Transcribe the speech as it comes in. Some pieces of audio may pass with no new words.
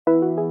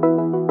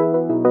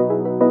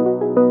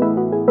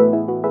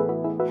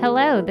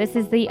Hello, this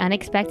is the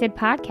Unexpected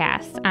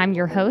Podcast. I'm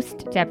your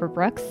host, Deborah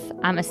Brooks.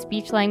 I'm a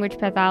speech-language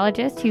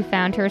pathologist who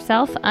found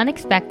herself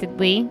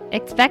unexpectedly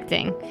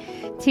expecting.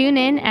 Tune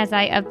in as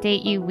I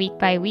update you week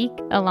by week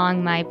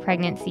along my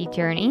pregnancy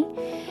journey.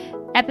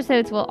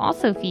 Episodes will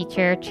also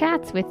feature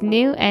chats with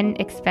new and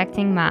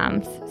expecting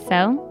moms.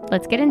 So,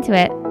 let's get into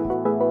it.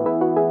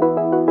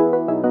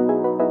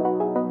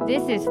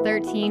 This is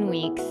 13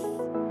 weeks.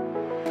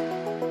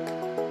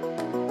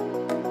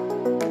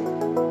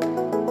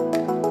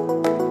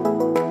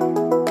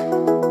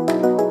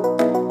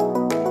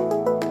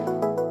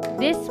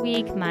 This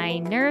week, my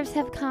nerves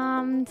have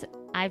calmed.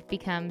 I've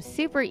become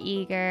super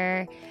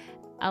eager.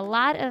 A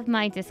lot of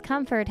my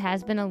discomfort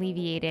has been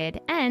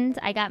alleviated, and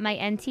I got my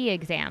NT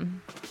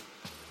exam.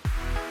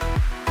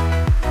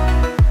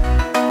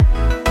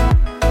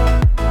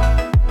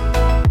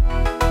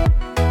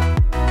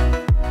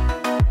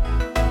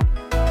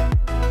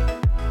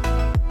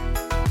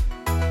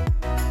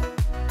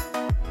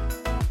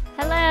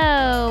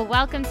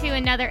 Welcome to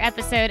another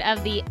episode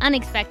of the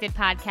Unexpected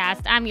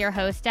Podcast. I'm your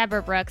host,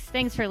 Deborah Brooks.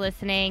 Thanks for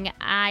listening.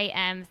 I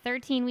am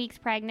 13 weeks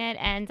pregnant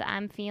and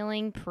I'm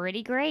feeling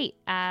pretty great.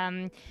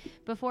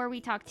 Before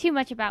we talk too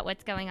much about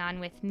what's going on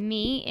with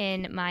me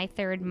in my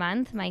third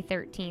month, my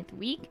 13th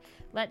week,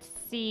 let's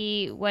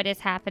see what is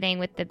happening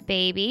with the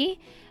baby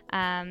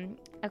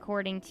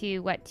according to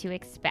what to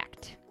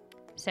expect.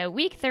 So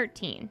week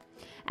 13.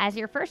 As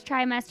your first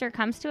trimester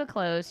comes to a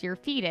close, your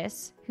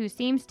fetus, who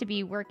seems to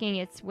be working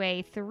its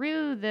way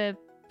through the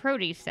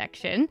produce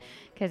section,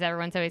 because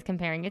everyone's always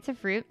comparing it to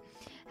fruit,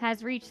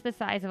 has reached the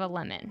size of a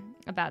lemon,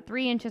 about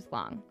 3 inches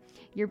long.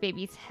 Your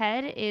baby's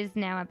head is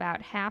now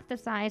about half the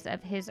size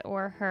of his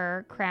or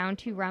her crown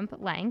to rump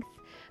length,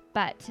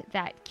 but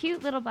that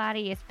cute little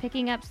body is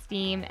picking up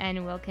steam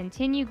and will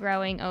continue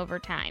growing over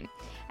time.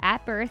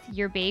 At birth,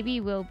 your baby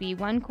will be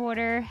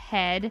 1/4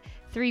 head,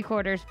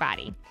 3/4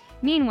 body.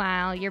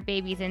 Meanwhile, your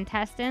baby's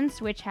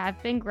intestines, which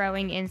have been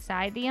growing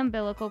inside the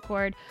umbilical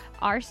cord,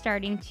 are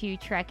starting to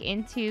trek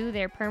into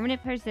their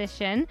permanent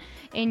position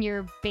in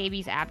your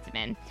baby's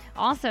abdomen.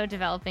 Also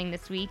developing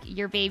this week,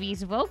 your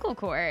baby's vocal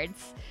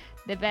cords,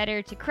 the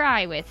better to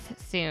cry with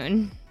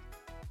soon.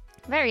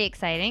 Very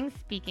exciting,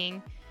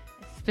 speaking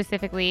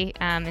specifically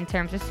in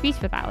terms of speech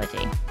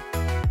pathology.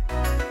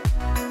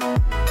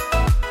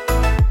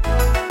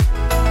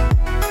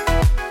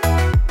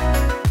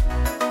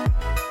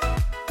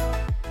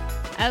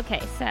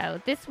 Okay,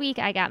 so this week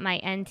I got my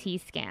NT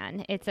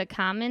scan. It's a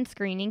common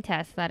screening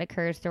test that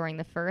occurs during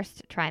the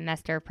first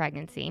trimester of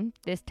pregnancy.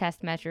 This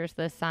test measures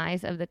the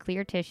size of the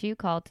clear tissue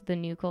called the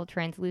nuchal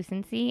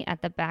translucency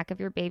at the back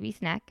of your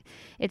baby's neck.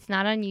 It's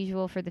not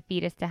unusual for the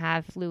fetus to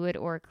have fluid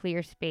or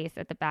clear space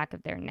at the back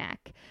of their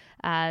neck.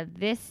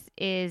 This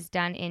is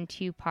done in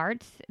 2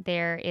 parts.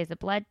 There is a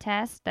blood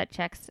test that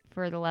checks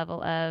for the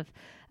level of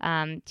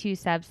 2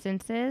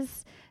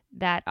 substances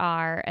that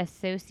are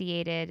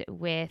associated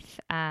with,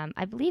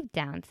 I believe,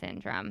 Down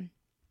syndrome.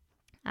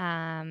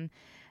 And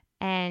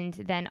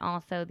then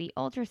also the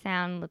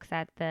ultrasound looks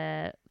at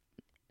the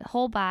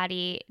whole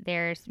body.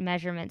 There's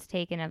measurements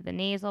taken of the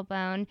nasal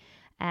bone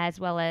as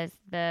well as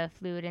the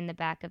fluid in the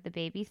back of the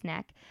baby's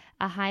neck.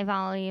 A high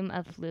volume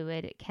of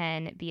fluid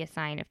can be a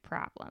sign of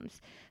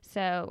problems.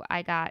 So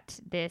I got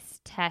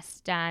this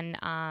test done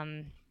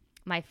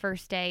my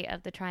first day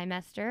of the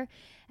trimester.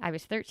 I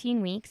was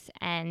 13 weeks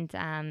and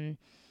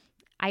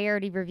I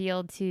already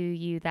revealed to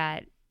you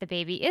that the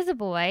baby is a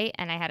boy,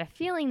 and I had a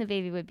feeling the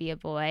baby would be a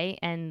boy,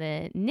 and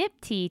the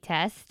NIPT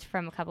test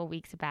from a couple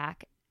weeks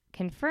back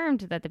confirmed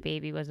that the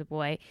baby was a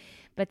boy,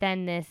 but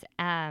then this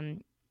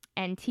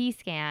NT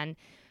scan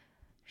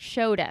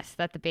showed us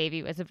that the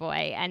baby was a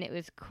boy, and it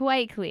was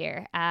quite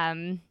clear.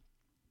 The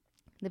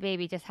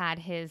baby just had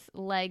his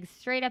legs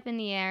straight up in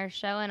the air,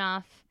 showing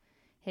off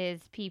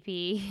his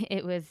pee-pee.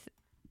 It was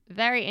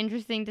very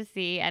interesting to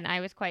see, and I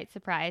was quite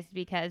surprised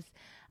because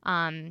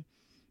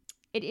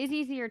it is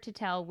easier to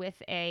tell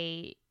with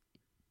a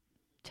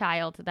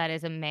child that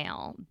is a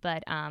male,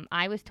 but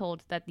I was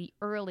told that the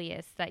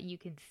earliest that you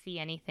could see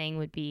anything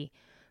would be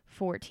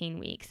 14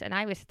 weeks, and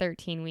I was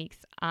 13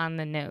 weeks on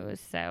the nose,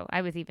 so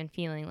I was even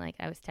feeling like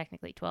I was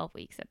technically 12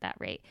 weeks at that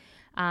rate.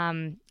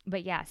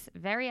 But yes,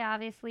 very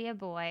obviously a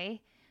boy.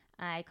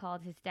 I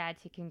called his dad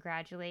to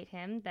congratulate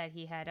him that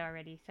he had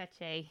already such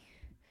a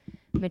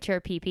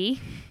mature pee-pee,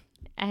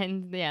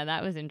 and yeah,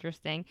 that was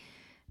interesting.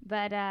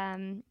 But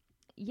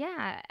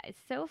yeah,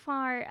 so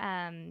far,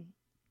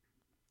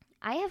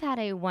 I have had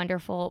a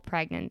wonderful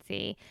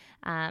pregnancy.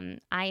 I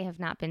have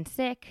not been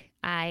sick.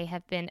 I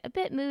have been a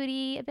bit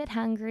moody, a bit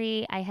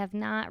hungry. I have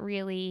not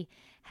really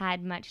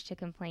had much to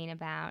complain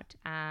about.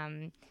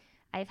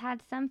 I've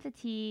had some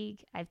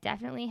fatigue. I've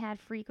definitely had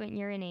frequent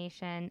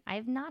urination.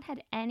 I've not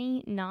had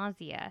any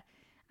nausea.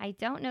 I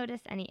don't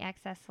notice any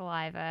excess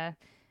saliva.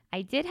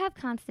 I did have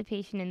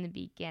constipation in the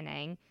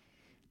beginning.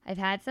 I've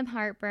had some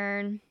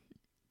heartburn,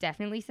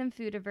 definitely some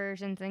food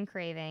aversions and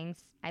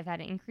cravings. I've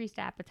had an increased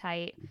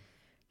appetite,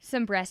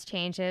 some breast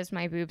changes.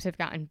 My boobs have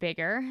gotten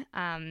bigger.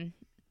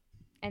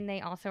 and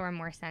they also are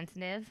more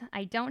sensitive.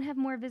 I don't have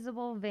more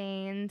visible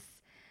veins.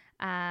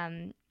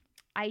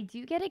 I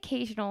do get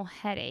occasional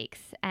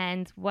headaches,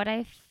 and what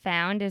I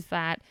found is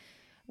that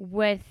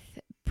with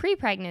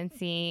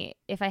pre-pregnancy,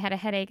 if I had a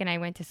headache and I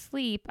went to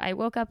sleep, I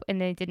woke up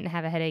and I didn't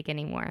have a headache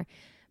anymore.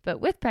 But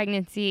with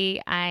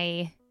pregnancy,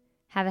 I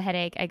have a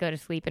headache, I go to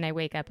sleep, and I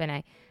wake up and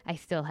I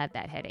still have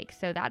that headache.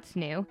 So that's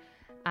new.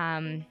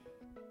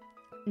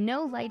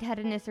 No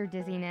lightheadedness or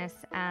dizziness.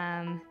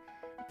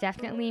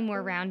 Definitely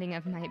more rounding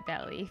of my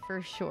belly,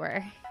 for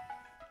sure.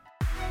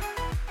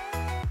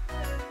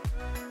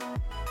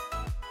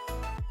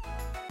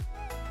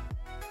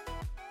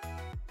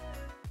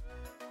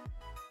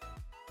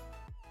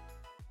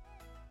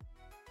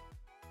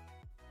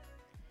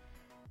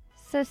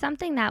 So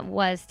something that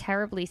was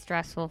terribly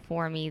stressful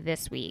for me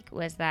this week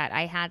was that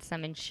I had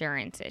some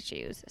insurance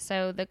issues.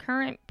 So the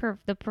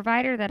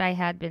provider that I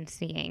had been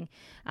seeing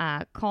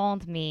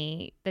called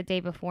me the day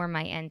before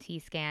my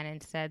NT scan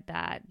and said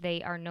that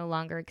they are no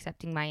longer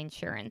accepting my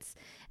insurance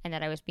and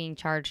that I was being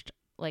charged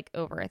like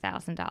over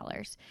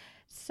 $1,000.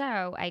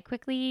 So I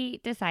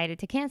quickly decided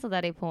to cancel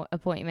that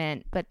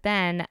appointment, but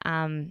then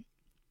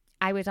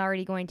I was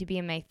already going to be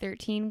in my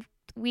 13th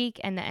week,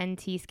 and the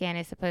NT scan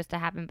is supposed to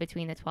happen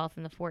between the 12th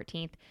and the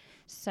 14th.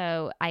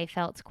 So I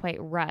felt quite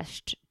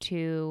rushed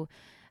to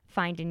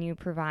find a new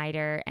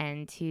provider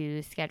and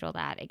to schedule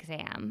that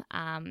exam.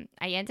 I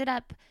ended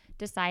up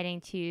deciding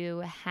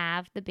to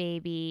have the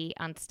baby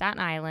on Staten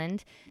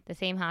Island, the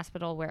same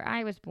hospital where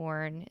I was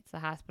born. It's the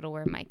hospital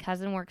where my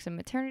cousin works in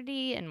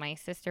maternity and my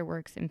sister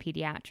works in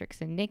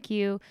pediatrics and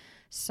NICU.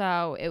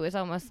 So it was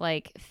almost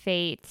like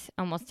fate.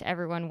 Almost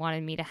everyone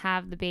wanted me to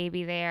have the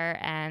baby there,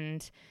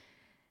 and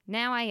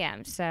now I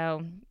am.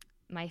 So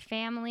my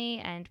family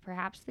and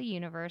perhaps the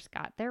universe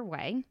got their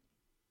way.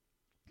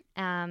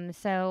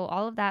 So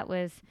all of that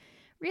was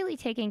really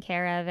taken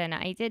care of, and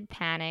I did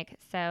panic.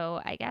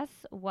 So I guess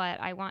what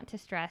I want to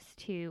stress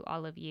to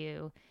all of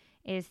you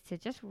is to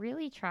just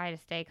really try to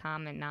stay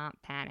calm and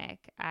not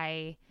panic.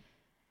 I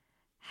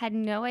had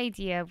no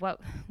idea.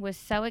 What was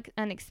so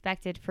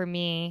unexpected for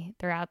me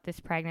throughout this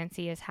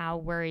pregnancy is how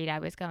worried I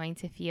was going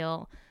to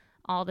feel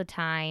all the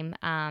time.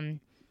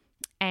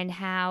 And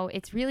how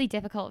it's really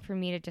difficult for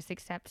me to just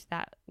accept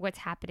that what's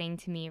happening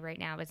to me right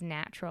now is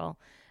natural.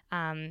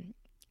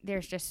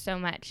 There's just so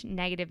much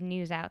negative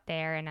news out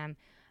there, and I'm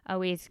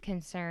always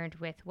concerned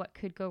with what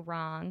could go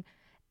wrong.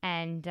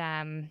 And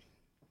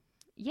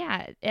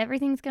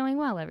everything's going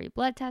well. Every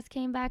blood test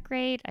came back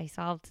great. I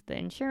solved the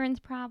insurance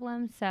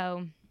problem.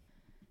 So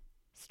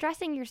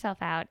stressing yourself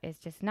out is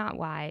just not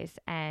wise.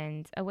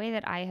 And a way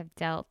that I have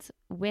dealt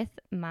with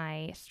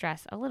my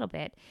stress a little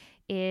bit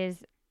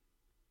is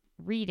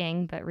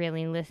reading, but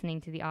really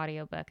listening to the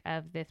audiobook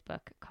of this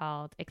book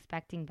called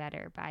Expecting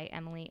Better by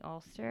Emily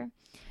Ulster.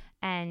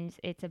 And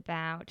it's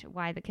about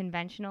why the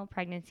conventional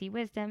pregnancy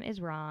wisdom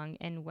is wrong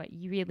and what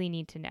you really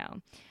need to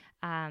know.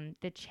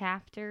 The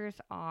chapters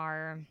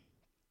are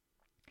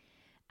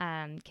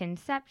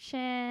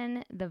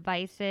conception, the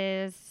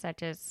vices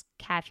such as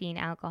caffeine,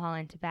 alcohol,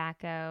 and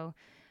tobacco,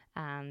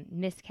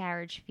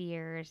 miscarriage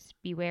fears,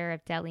 beware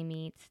of deli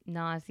meats,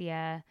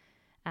 nausea,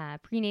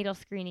 prenatal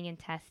screening and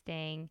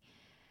testing,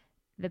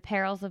 the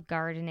perils of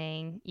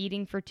gardening,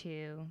 eating for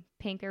two,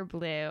 pink or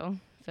blue,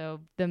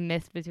 so the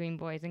myths between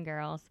boys and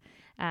girls,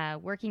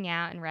 working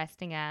out and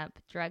resting up,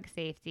 drug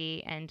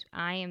safety, and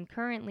I am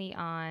currently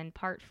on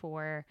part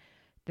 4,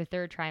 the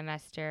 3rd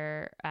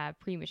trimester,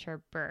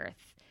 premature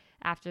birth.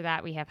 After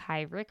that, we have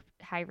high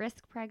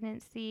risk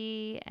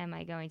pregnancy, am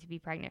I going to be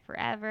pregnant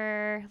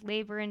forever,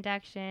 labor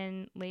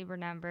induction, labor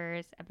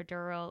numbers,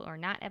 epidural or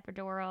not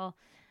epidural,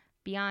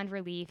 beyond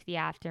relief, the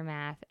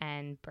aftermath,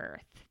 and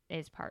birth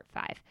is part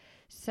 5.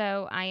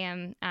 So I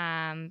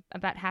am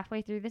about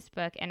halfway through this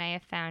book, and I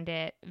have found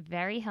it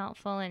very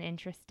helpful and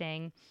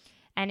interesting.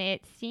 And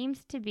it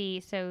seems to be,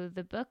 so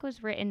the book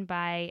was written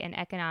by an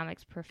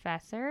economics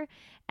professor,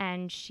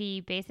 and she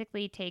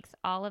basically takes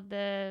all of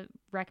the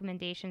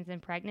recommendations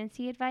in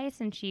pregnancy advice,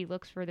 and she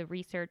looks for the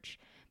research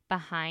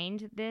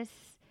behind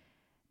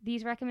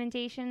these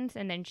recommendations,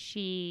 and then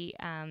she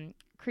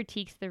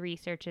critiques the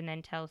research and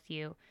then tells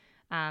you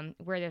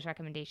where those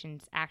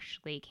recommendations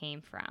actually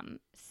came from.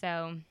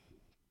 So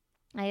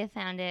I have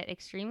found it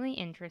extremely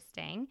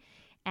interesting.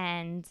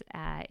 And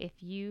if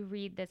you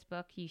read this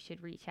book, you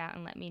should reach out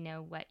and let me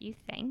know what you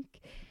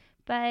think.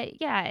 But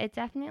yeah, it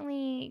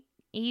definitely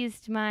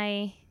eased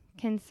my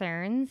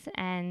concerns.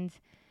 And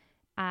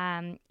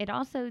it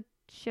also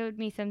showed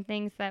me some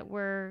things that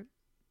were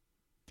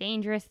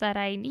dangerous that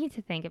I need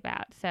to think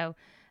about. So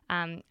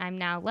I'm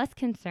now less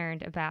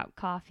concerned about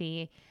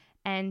coffee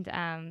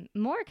and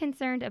more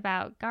concerned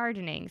about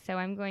gardening. So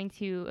I'm going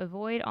to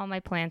avoid all my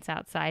plants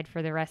outside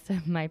for the rest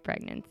of my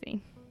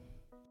pregnancy.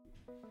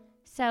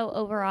 So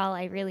overall,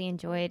 I really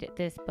enjoyed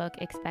this book,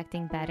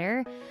 Expecting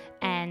Better,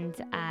 and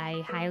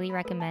I highly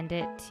recommend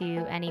it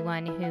to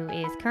anyone who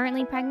is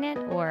currently pregnant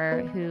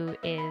or who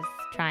is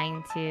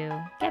trying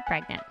to get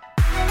pregnant.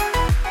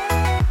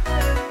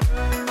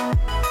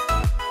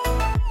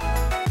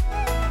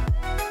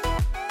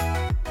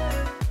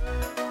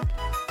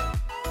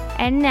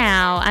 And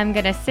now I'm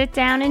going to sit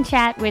down and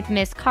chat with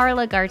Miss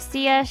Karla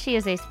Garcia. She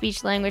is a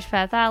speech language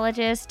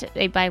pathologist,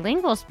 a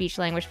bilingual speech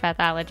language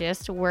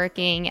pathologist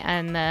working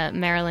in the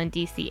Maryland,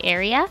 D.C.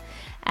 area.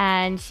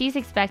 And she's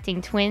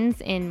expecting twins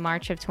in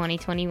March of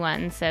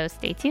 2021. So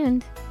stay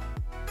tuned.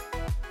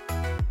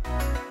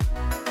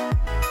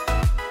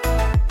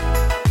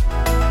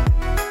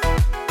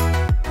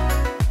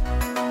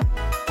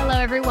 Hello,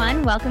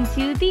 everyone. Welcome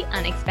to the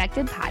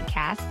Unexpected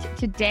Podcast.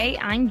 Today,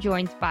 I'm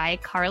joined by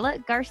Karla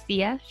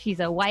Garcia. She's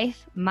a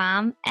wife,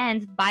 mom,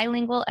 and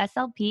bilingual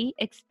SLP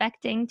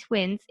expecting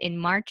twins in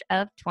March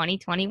of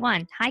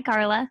 2021. Hi,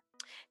 Karla.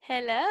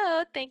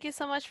 Hello. Thank you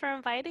so much for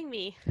inviting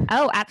me.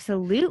 Oh,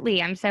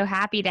 absolutely. I'm so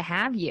happy to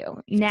have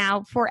you.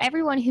 Now, for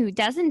everyone who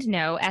doesn't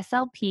know,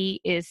 SLP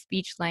is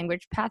speech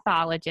language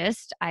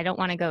pathologist. I don't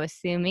want to go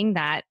assuming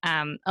that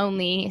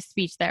only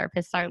speech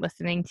therapists are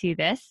listening to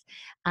this.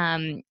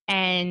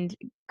 And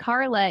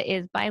Karla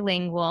is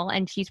bilingual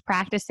and she's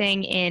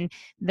practicing in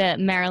the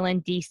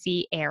Maryland,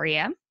 D.C.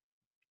 area.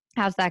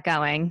 How's that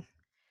going?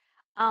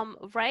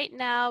 Right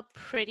now,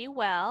 pretty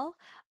well.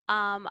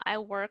 I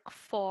work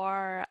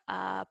for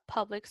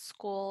public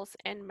schools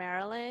in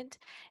Maryland,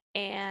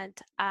 and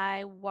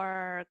I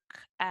work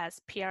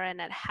as PRN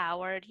at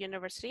Howard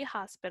University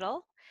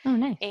Hospital. Oh,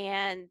 nice.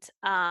 And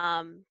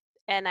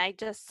I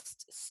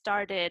just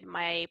started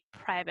my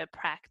private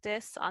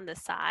practice on the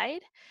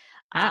side,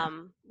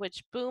 Oh,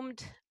 which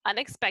boomed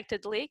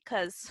unexpectedly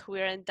because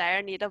we're in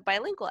dire need of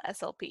bilingual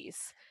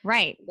SLPs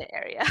right. in the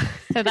area.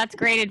 So that's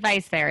great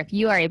advice there. If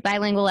you are a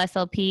bilingual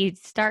SLP,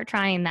 start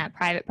trying that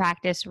private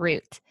practice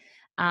route.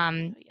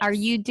 Are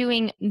you Yes.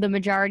 doing the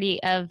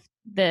majority of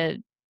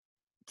the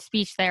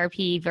speech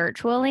therapy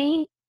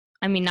virtually?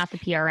 I mean, not the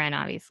PRN,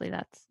 obviously.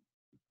 That's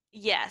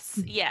Yes,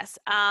 yes.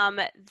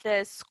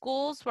 The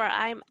schools where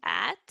I'm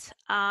at,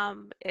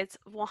 it's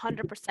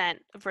 100%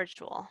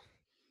 virtual.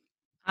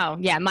 oh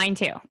yeah, mine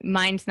too.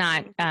 Mine's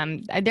not. Hmm.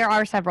 There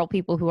are several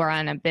people who are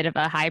on a bit of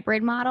a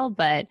hybrid model,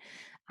 but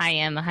I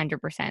am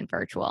 100%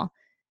 virtual,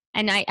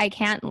 and I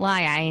can't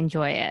lie, I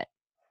enjoy it.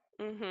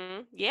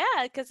 Yeah,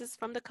 because it's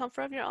from the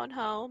comfort of your own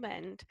home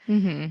and,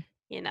 Hmm.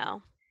 you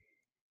know,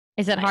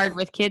 Is it's it hard nice.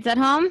 with kids at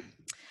home?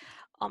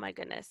 Oh my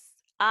goodness.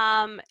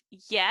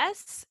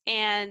 Yes,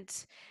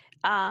 and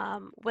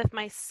with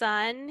my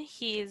son,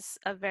 he's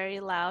a very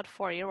loud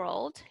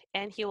 4-year-old,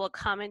 and he will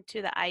come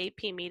into the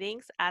IEP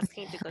meetings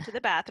asking to go to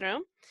the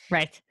bathroom.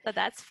 Right. So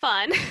that's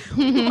fun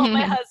while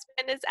my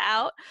husband is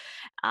out.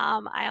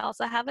 I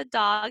also have a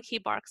dog. He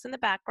barks in the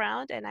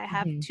background, and I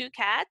have Mhm. 2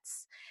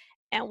 cats,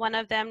 and one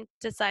of them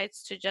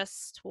decides to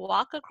just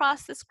walk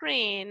across the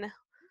screen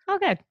Oh,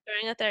 good.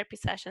 during a therapy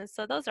session.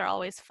 So those are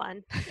always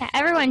fun. Yeah,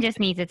 everyone just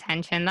needs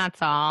attention.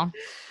 That's all.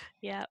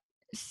 Yeah.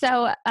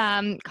 So,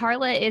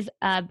 Karla is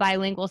a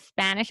bilingual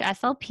Spanish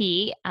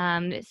SLP.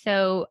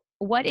 So,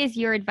 what is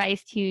your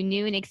advice to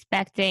new and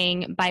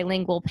expecting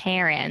bilingual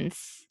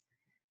parents?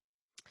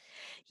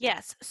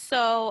 Yes.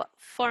 So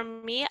for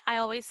me, I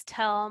always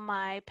tell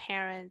my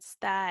parents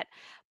that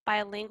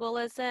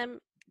bilingualism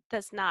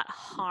does not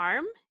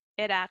harm,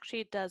 it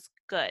actually does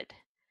good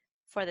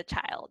for the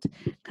child.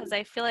 Because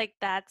I feel like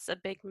that's a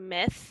big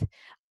myth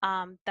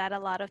that a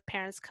lot of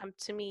parents come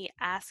to me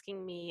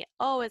asking me,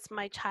 oh, is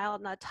my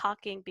child not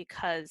talking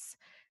because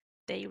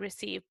they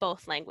receive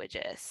both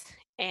languages?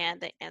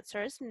 And the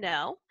answer is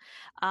no.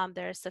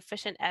 There is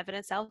sufficient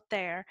evidence out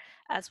there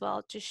as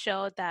well to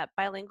show that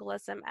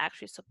bilingualism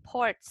actually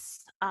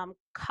supports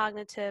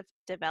cognitive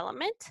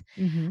development.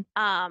 Mm-hmm.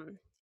 Um,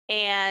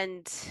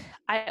 and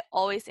I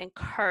always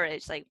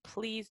encourage, like,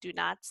 please do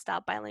not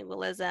stop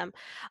bilingualism.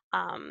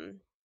 Um,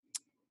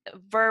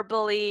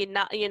 verbally,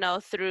 not,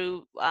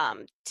 through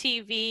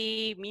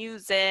TV,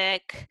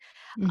 music.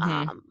 Mm-hmm.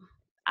 Um,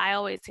 I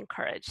always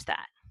encourage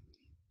that.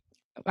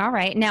 All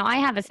right. Now, I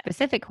have a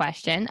specific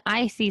question.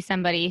 I see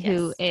somebody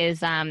who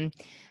Yes. is,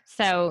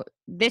 so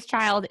this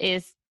child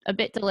is a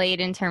bit delayed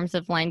in terms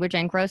of language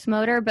and gross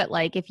motor, but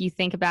like if you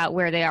think about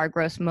where they are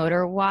gross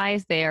motor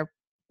wise, they are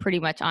pretty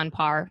much on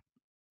par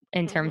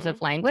in terms Hmm.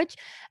 of language.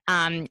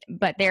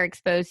 But they're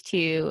exposed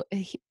to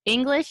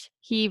English,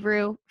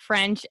 Hebrew,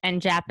 French,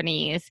 and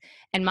Japanese.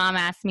 And mom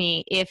asked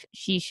me if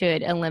she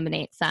should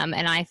eliminate some.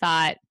 And I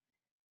thought,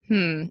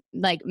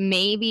 like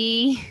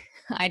maybe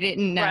I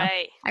didn't know.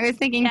 Right. I was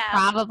thinking Yeah.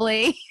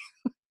 probably.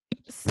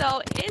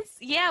 So it's,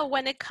 yeah,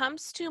 when it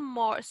comes to a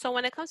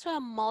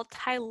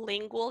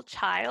multilingual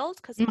child,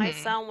 because my Hmm.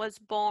 son was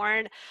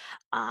born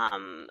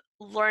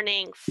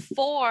learning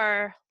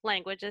 4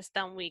 languages,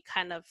 then we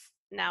kind of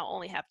now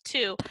only have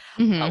 2. But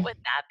Hmm. with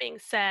that being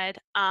said,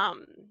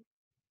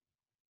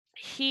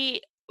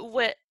 he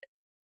would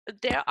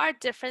there are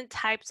different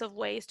types of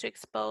ways to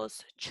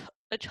expose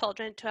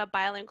children to a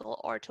bilingual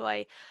or to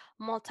a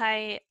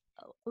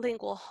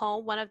multilingual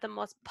home. One of the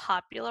most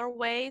popular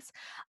ways,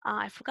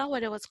 I forgot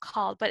what it was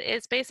called, but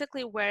it's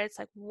basically where it's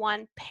like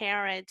one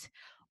parent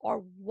or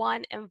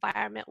one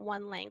environment,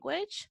 one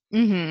language.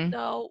 Hmm.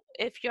 So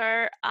if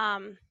you're,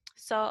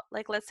 so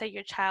like let's say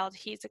your child,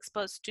 he's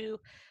exposed to,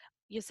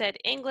 you said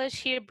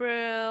English,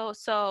 Hebrew,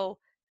 so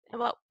And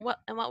what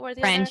were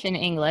the other? French and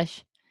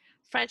English.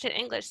 French and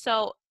English.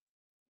 So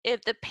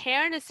if the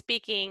parent is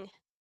speaking,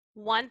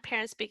 one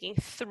parent speaking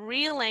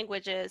three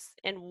languages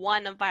in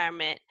one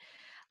environment,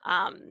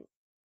 um,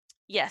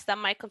 yes, that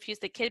might confuse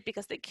the kid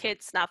because the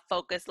kid's not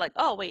focused. Like,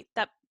 oh wait,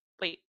 but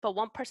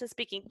one person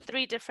speaking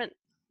three different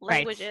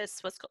Right.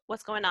 languages.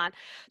 What's going on?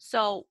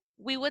 So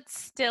we would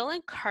still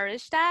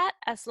encourage that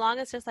as long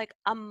as there's like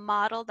a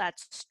model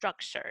that's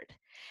structured,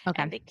 and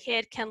Okay. the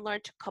kid can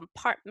learn to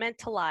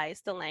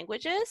compartmentalize the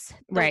languages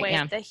the Right. way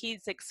Yeah. that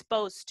he's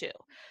exposed to.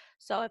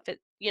 So if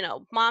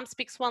mom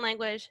speaks one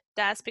language,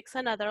 dad speaks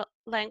another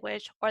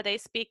language, or they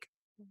speak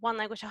one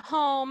language at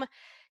home,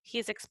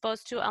 he's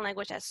exposed to a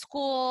language at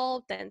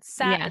school,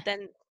 Yeah.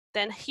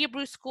 then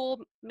Hebrew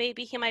school,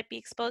 maybe he might be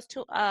exposed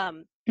to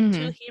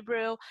Hmm.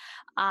 Hebrew,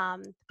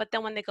 but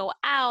then when they go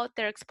out,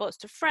 they're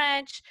exposed to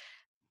French.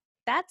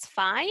 That's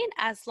fine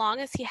as long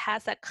as he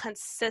has a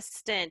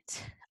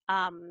consistent,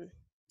 um,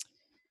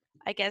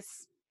 I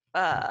guess,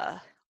 uh,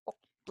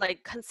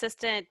 like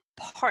consistent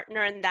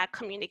partner in that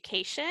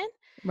communication.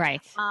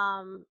 Right.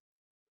 Um,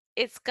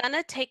 it's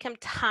gonna take him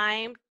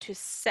time to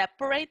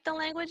separate the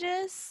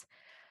languages,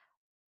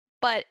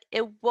 but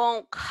it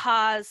won't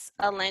cause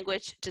a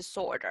language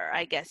disorder,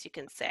 I guess you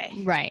can say.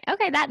 Right.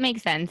 Okay, that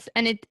makes sense.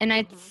 And it's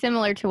Mhm.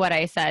 similar to what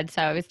I said.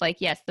 So I was like,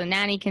 yes, the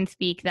nanny can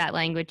speak that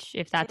language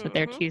if that's what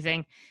they're Mhm.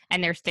 choosing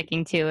and they're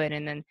sticking to it.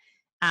 And then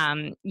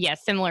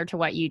yes, similar to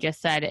what you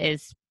just said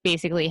is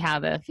basically how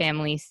the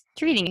family's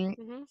treating.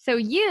 Mhm. So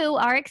you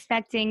are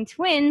expecting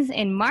twins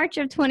in March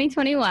of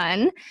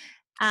 2021.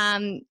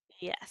 How's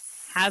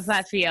Yes.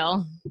 that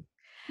feel?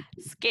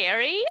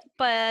 Scary,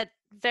 but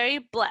very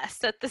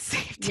blessed at the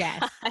same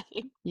Yes.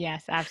 time.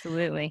 Yes,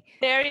 absolutely.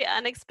 Very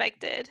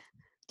unexpected.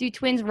 Do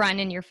twins run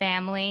in your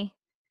family?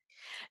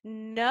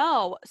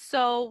 No.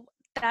 So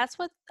that's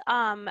what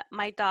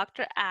my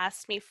doctor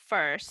asked me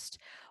first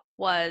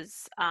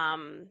was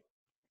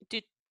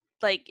do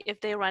like if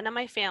they run in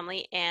my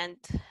family, and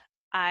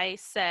I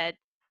said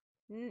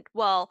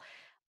well,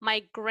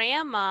 my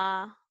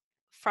grandma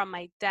from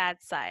my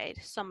dad's side,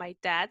 so my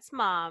dad's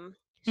mom,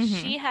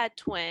 Mm-hmm. she had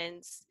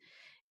twins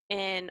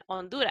in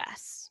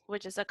Honduras,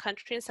 which is a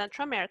country in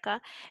Central America,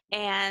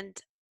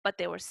 and but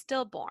they were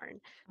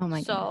stillborn. Oh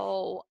my goodness.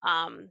 So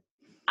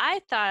I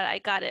thought I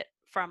got it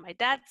from my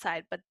dad's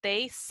side, but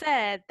they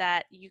said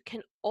that you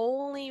can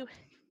only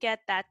get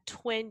that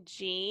twin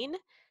gene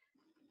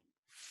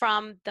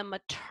from the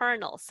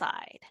maternal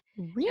side.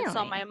 And so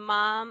Really? my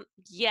mom,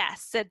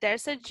 yes, said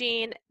there's a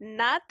gene,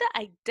 not the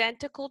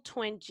identical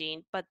twin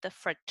gene, but the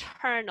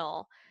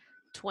fraternal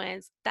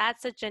twins.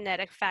 That's a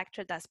genetic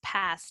factor that's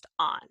passed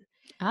on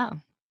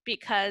Oh.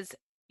 because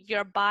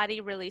your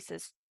body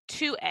releases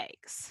two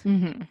eggs.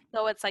 Mm-hmm.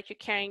 So it's like you're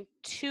carrying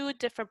two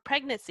different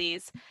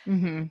pregnancies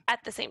Mm-hmm.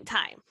 at the same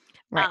time.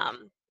 Right.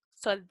 Um,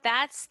 so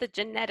that's the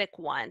genetic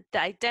one.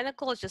 The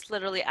identical is just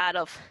literally out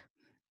of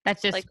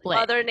That's just like split.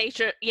 Mother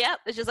Nature. Yep,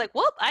 it's just like,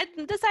 whoop,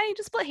 I'm deciding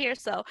to split here.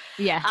 So,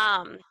 Yeah.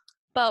 um,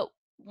 but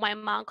my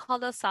mom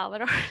called El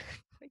Salvador.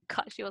 My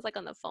God, she was like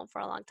on the phone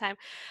for a long time,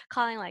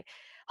 calling like,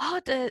 oh,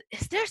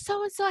 is there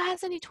so and so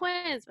has any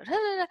twins?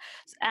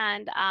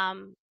 And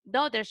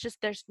no,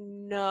 there's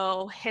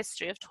no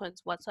history of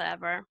twins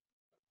whatsoever.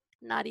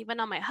 Not even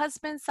on my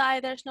husband's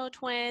side, there's no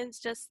twins.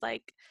 Just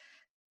like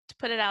to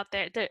put it out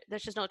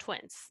there's just no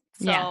twins.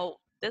 Yeah. So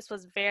this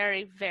was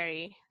very,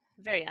 very,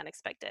 very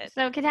unexpected.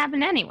 So it could happen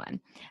to anyone.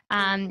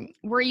 Mhm.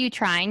 Were you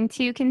trying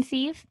to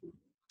conceive?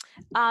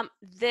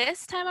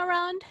 This time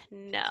around,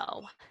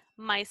 no.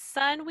 My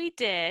son, we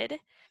did.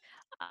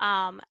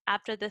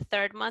 After the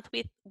third month,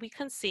 we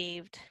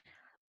conceived.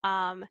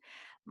 Um,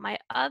 my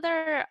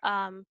other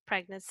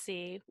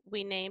pregnancy,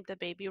 we named the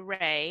baby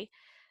Ray.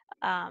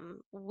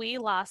 We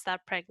lost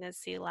that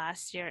pregnancy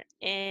last year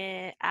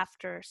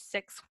after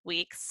 6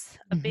 weeks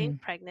of being Mm-hmm.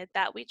 pregnant.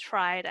 That we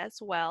tried as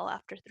well.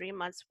 After 3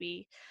 months,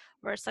 we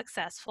were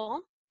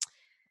successful.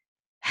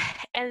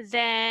 And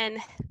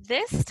then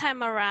this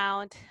time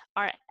around,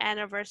 our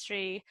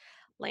anniversary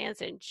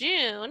lands in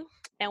June,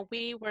 and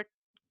we were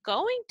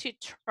going to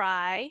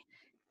try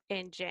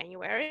in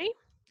January.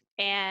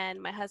 And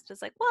my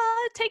husband's like, well,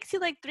 it takes you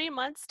like 3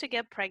 months to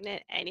get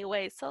pregnant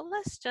anyway, so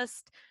let's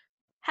just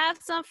have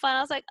some fun.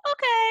 I was like,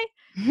 okay.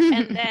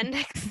 And then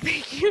next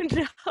thing you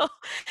know,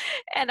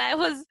 and I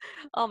was,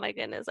 oh my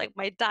goodness, like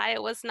my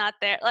diet was not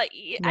there. Like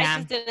I Yeah.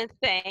 just didn't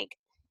think.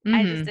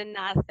 I just Mm-hmm. did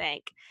not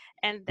think.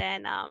 And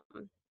then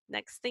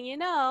next thing you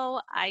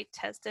know, I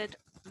tested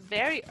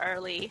very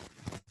early,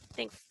 I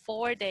think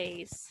 4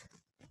 days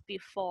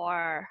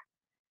before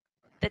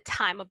the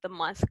time of the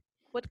month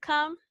would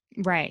come.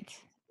 Right.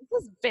 It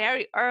was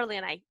very early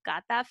and I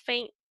got that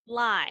faint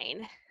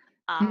line.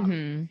 Um,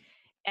 Mm-hmm.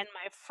 and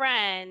my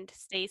friend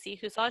Stacy,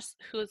 who's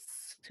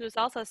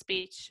also a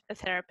speech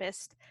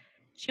therapist,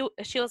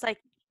 she was like,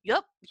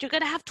 "Yup, you're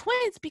gonna have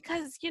twins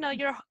because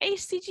your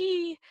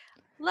HCG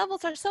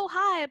levels are so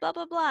high." Blah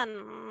blah blah.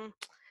 And,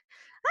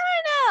 I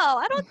don't know.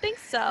 I don't think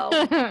so.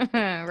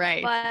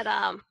 Right. But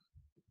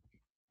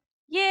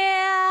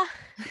yeah.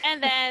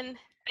 And then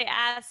they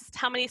asked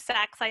how many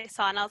sacks I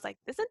saw, and I was like,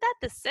 "Isn't that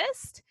the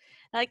cyst?"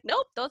 They're like,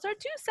 "Nope, those are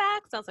 2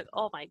 sacks." I was like,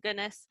 "Oh my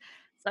goodness."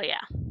 So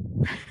yeah.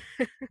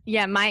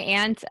 Yeah, my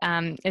aunt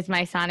is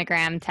my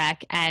sonogram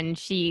tech, and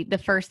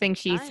the first thing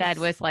she said Nice.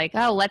 was like,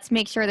 "Oh, let's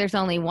make sure there's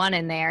only one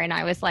in there." And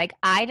I was like,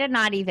 "I did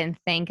not even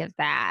think of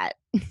that.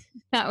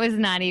 That was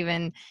not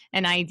even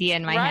an idea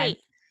in my head." Right.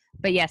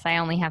 But yes, I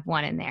only have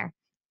one in there.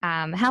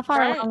 How far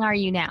Right. along are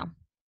you now?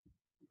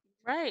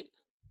 Right.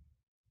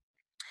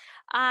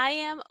 I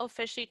am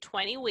officially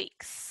 20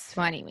 weeks.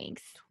 20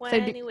 weeks. So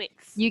 20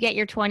 weeks. you get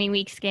your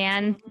 20-week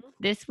scan Hmm.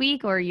 this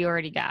week, or you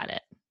already got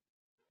it?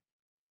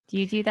 Do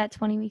you do that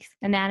 20 weeks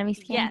anatomy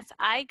scan? Yes,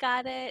 I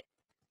got it.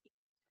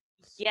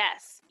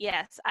 Yes,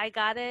 yes, I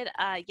got it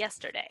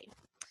yesterday.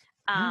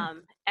 Oh.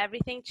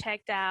 Everything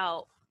checked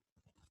out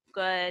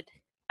good.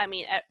 I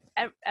mean,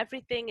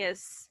 everything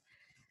is,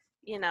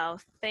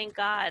 thank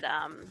God.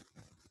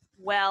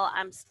 Well,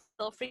 I'm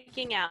still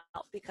freaking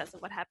out because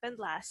of what happened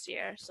last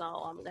year, so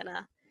I'm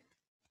gonna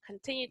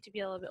continue to be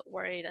a little bit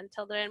worried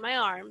until they're in my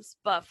arms.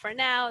 But for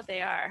now,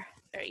 they are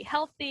very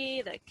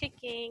healthy. They're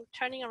kicking,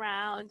 turning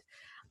around,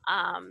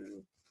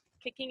 um,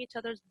 kicking each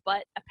other's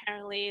butt.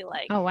 Apparently,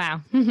 like Oh, wow.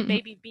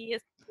 baby B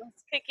is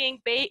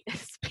kicking baby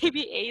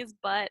A's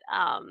butt.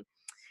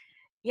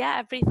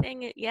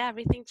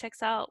 Everything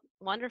checks out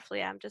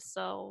wonderfully. I'm just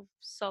so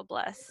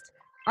blessed.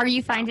 Are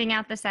you So, finding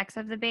out the sex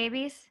of the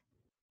babies?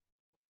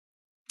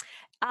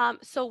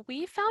 so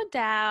we found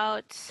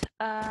out.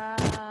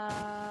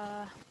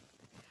 I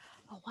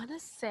want to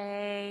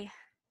say,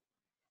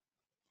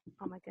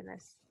 oh my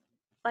goodness,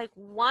 like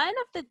one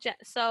of the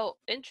so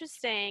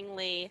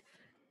interestingly,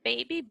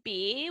 baby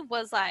B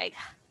was like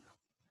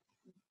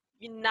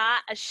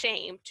not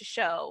ashamed to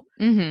show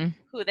Mm-hmm.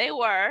 who they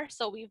were.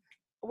 So we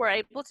were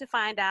able to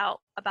find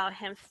out about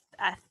him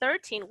at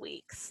 13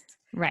 weeks.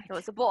 It Right.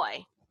 was a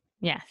boy.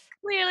 Yes.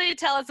 Clearly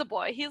tell it's a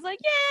boy. He's like,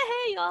 yeah,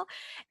 hey y'all.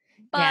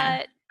 Yeah.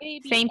 But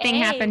baby Same thing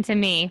A, happened to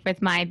me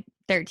with my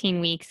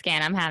 13-week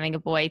scan. I'm having a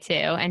boy too.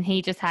 And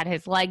he just had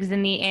his legs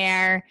in the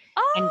air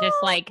and just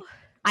oh, like,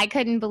 I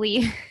couldn't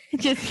believe,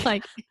 just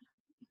like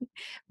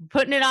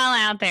putting it all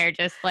out there.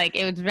 Just like,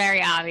 it was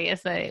very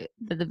obvious that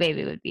the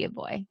baby would be a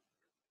boy.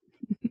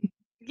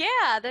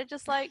 yeah, they're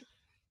just like,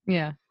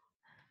 Yeah.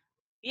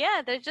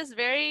 yeah, they're just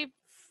very,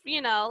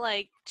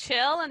 like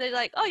chill, and they're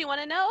like, oh, you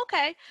want to know?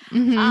 Okay.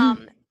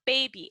 Mm-hmm.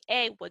 Baby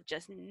A would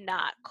just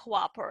not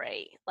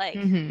cooperate. Like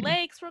Mm-hmm.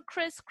 legs were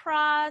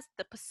crisscrossed,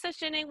 the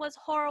positioning was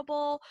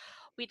horrible.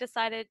 We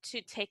decided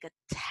to take a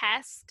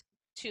test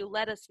to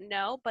let us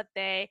know, but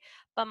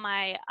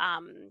my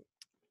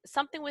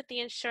something with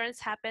the insurance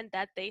happened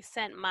that they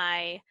sent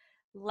my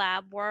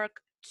lab work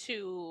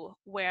to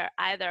where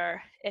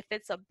either if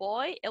it's a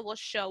boy, it will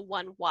show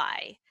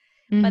 1Y.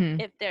 But Mm-hmm.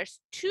 if there's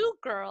 2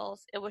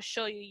 girls, it will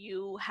show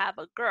you have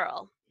a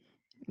girl.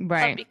 But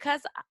Right.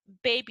 because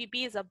baby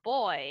B is a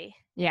boy,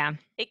 Yeah.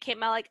 it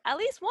came out like at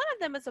least one of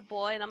them is a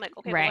boy. And I'm like,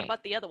 okay, but what Right.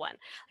 about the other one?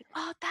 Like,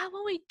 oh, that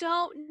one we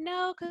don't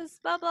know because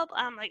blah, blah, blah.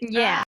 I'm like,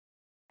 Yeah. ah,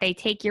 They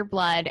take your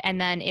blood, and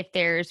then if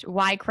there's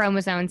Y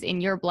chromosomes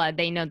in your blood,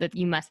 they know that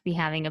you must be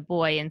having a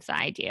boy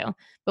inside you.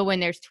 But when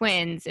there's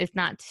twins, it's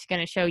not going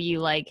to show you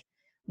like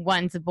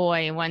one's a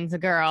boy and one's a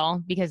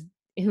girl, because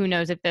who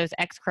knows if those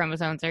X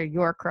chromosomes are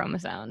your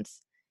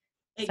chromosomes.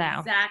 So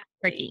Exactly.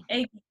 tricky.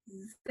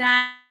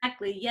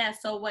 Exactly. Yeah.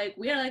 So like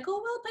we're like,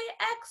 oh, we'll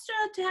pay extra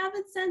to have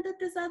it sent at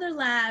this other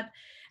lab.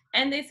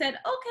 And they said,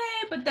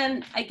 okay, but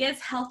then I guess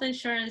health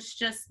insurance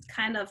just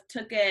kind of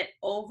took it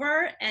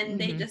over and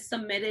they Hmm. just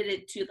submitted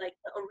it to like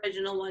the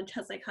original one,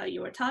 just like how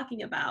you were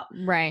talking about.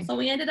 Right. So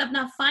we ended up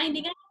not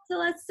finding out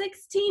till at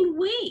 16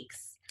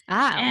 weeks.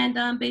 Oh.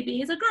 And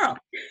baby is a girl.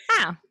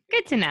 Oh,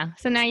 good to know.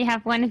 So now you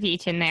have one of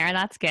each in there.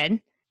 That's good.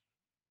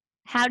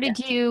 How Yeah. did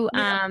you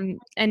Yeah.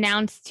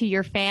 announce to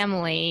your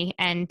family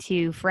and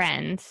to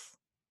friends?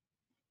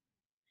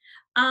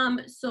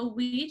 So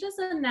we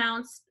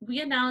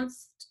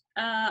announced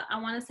I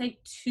want to say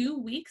 2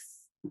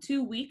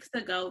 weeks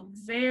ago,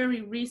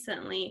 very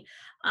recently.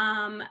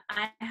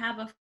 I have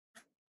a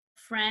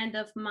friend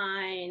of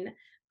mine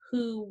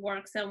who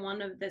works at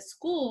one of the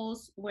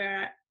schools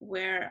where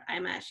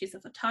I'm at. She's a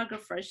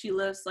photographer. She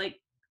lives like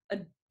a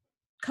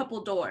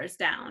couple doors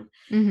down.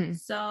 Hmm.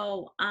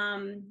 So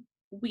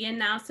we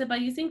announced it by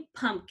using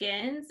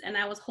pumpkins, and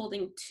I was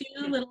holding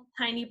 2 little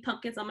tiny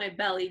pumpkins on my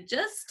belly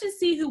just to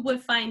see who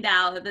would find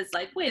out if it's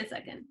like, wait a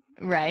second,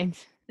 Right.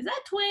 is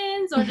that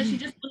twins or does she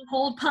just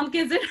hold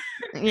pumpkins in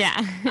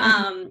Yeah.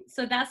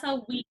 so that's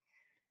how we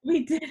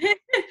did it.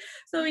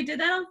 So we did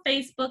that on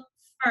Facebook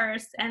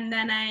first, and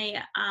then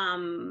I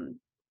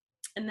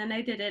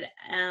did it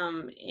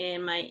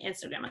in my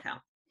Instagram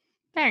account.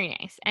 Very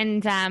nice.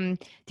 And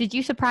did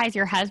you surprise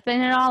your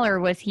husband at all, or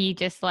was he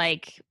just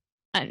like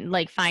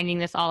finding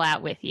this all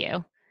out with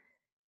you?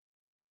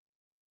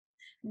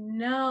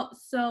 No,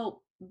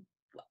 so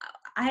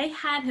I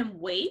had him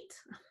wait.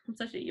 I'm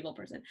such an evil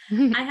person.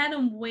 I had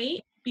him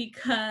wait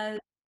because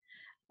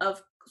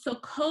of so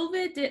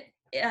COVID did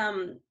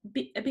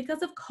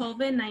because of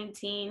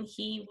COVID-19,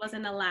 he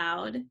wasn't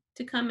allowed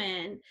to come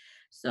in.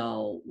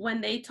 So when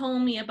they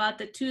told me about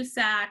the 2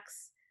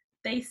 sacks,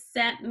 they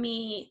sent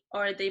me,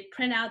 or they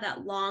print out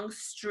that long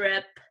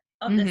strip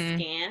of the Mm-hmm.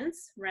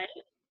 scans, right?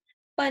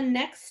 But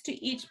next to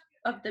each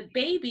of the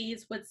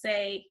babies would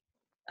say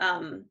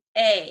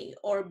A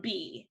or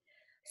B.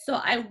 So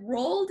I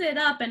rolled it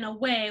up in a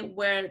way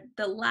where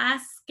the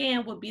last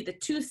scan would be the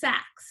 2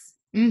 sacks.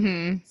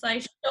 Mm-hmm. So I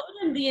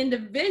showed him the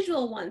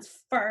individual ones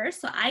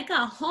first. So I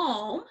got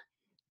home.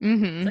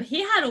 Mm-hmm. So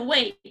he had to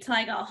wait till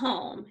I got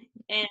home.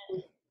 And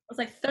it was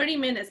like 30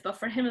 minutes, but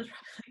for him it was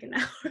probably like an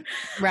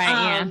Right,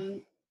 hour. yeah.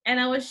 And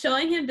I was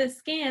showing him the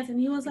scans and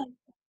he was like,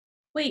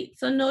 wait,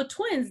 so no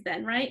twins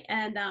then, right?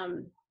 And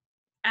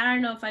I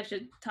don't know if I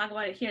should talk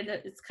about it here.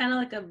 That it's kind of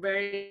like a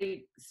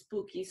very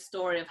spooky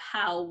story of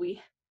how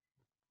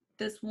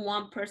this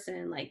one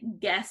person like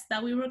guessed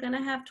that we were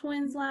gonna have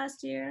twins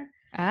last year.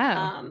 Oh.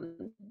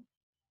 Um,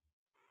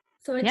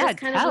 so it Yeah, just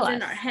kind of tell was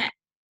in us. our head.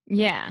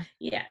 Yeah.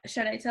 Yeah,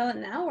 should I tell it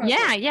now or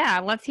Yeah, wait? yeah.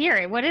 Let's hear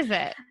it. What is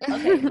it?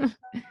 Okay,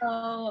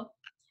 so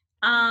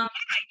um,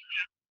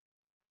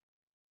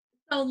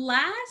 so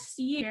last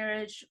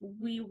year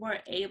we were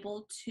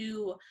able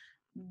to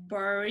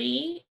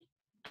bury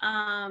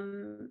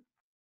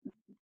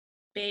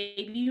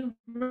baby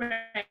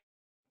Ray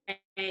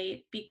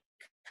because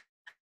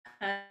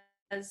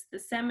the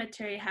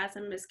cemetery has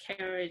a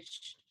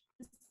miscarriage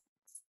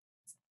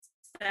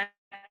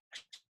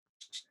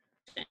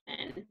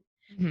section,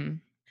 Mm-hmm.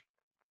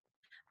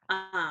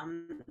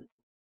 um,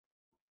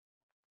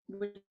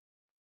 which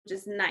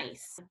is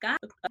nice.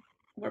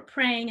 We're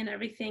praying and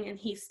everything, and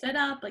he stood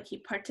up, like he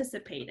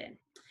participated.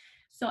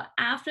 So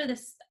after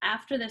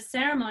the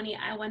ceremony,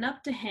 I went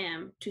up to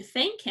him to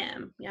thank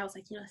him. I was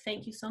like,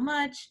 thank you so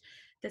much.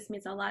 This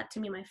means a lot to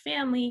me and my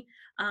family.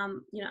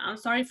 I'm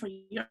sorry for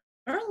your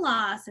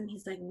loss. And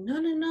he's like, no,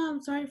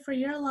 I'm sorry for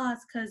your loss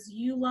because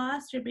you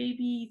lost your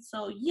baby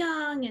so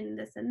young and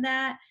this and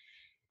that.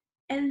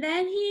 And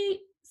then he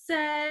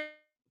said,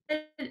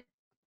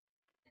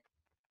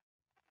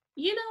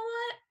 you know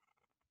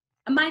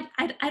what?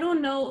 I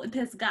don't know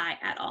this guy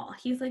at all.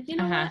 He's like, you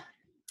know Uh-huh. what?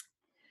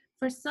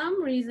 For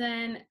some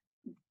reason,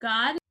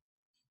 God,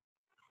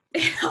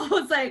 I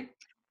was like,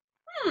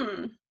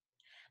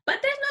 but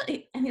there's no,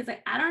 and he's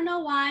like, I don't know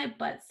why,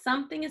 but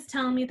something is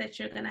telling me that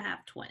you're going to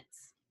have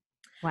twins.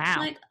 I'm Wow.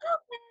 like,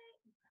 okay,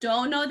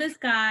 don't know this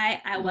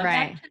guy. I went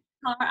back Right. to the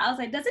car. I was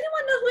like, does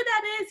anyone know who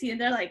that is?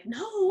 And they're like, no,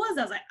 who was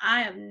that? I was like,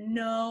 I have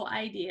no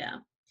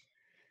idea.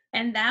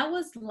 And that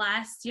was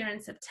last year in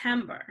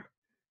September.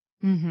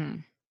 Mm-hmm.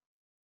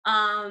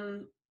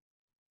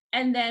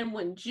 And then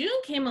when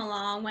June came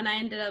along, when I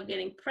ended up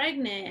getting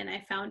pregnant and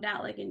I found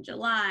out like in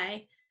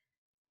July,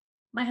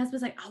 my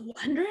husband's like, I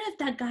wonder if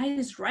that guy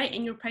is right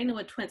and you're pregnant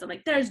with twins. I'm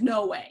like, there's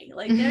no way.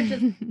 Like, they're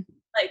just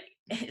like,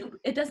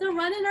 it doesn't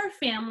run in our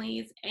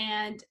families.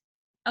 And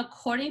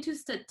according to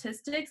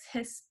statistics,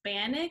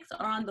 Hispanics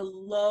are on the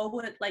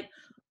lowest, like,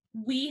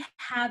 we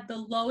have the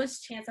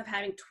lowest chance of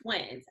having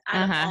twins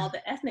out of all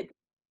the ethnic.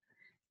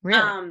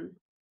 Really?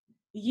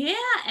 Yeah.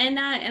 And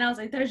I was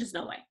like, there's just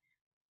no way.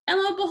 And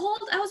lo and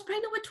behold, I was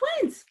pregnant with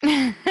twins.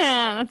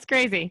 That's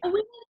crazy. And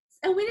we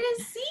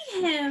didn't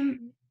see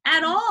him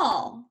at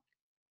all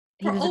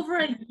for over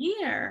a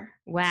year.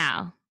 Wow.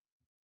 And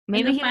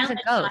Maybe then he was a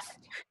finally ghost.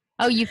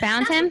 Oh, you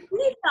found that's him?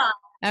 what we thought.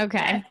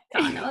 Okay.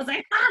 Yeah, I was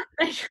like,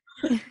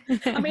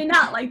 I mean,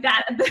 not like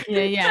that.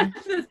 Yeah.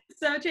 The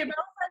cemetery, but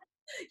I was like,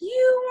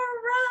 you were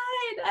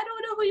right. I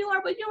don't know who you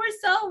are, but you were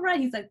so right.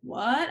 He's like,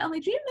 what? I'm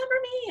like, do you remember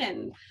me?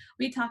 And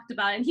we talked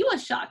about it, and he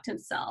was shocked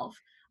himself.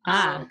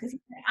 Because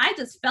I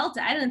just felt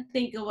it. I didn't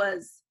think it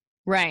was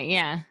right.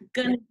 Yeah.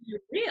 gonna be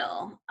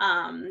real.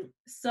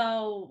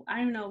 So I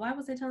don't know. Why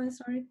was I telling the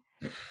story?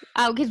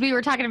 Oh, because we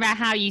were talking about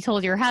how you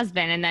told your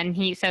husband, and then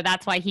so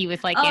that's why he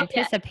was like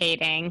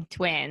anticipating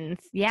twins.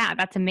 Yeah,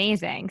 that's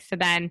amazing. So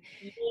then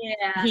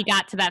he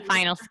got to that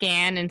final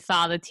scan and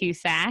saw the 2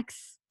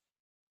 sacks.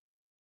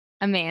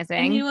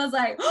 Amazing. And he was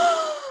like,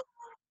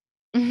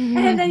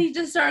 and then he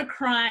just started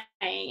crying.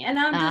 And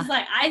I'm just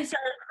like, I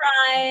started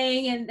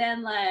crying. And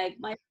then like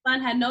my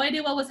son had no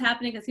idea what was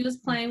happening because he was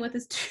playing with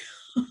his tooth.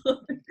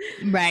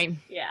 Right.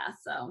 Yeah.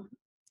 So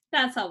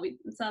that's how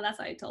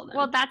I told him.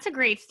 Well, that's a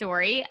great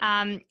story.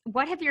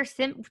 What have your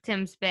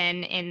symptoms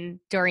been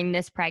during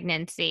this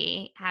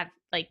pregnancy?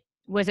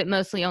 Was it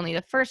mostly only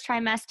the first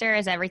trimester?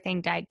 Has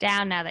everything died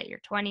down now that you're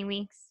 20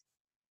 weeks?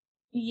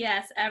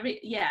 Yes.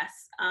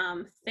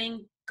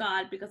 Thank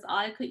God, because all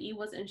I could eat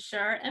was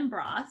Ensure and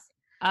broth.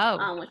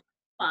 Oh. Which was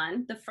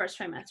fun. The first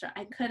trimester,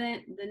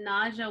 the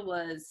nausea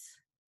was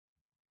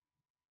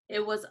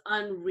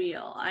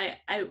unreal.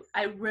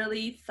 I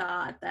really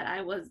thought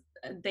that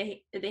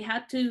they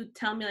had to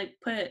tell me like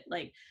put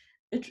like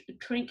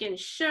drink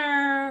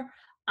Ensure.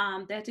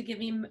 They had to give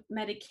me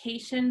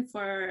medication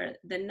for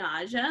the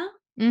nausea.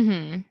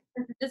 Mm-hmm.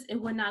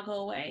 It would not go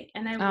away.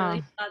 And I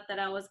really thought that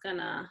I was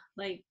gonna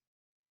like,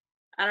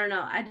 I don't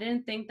know. I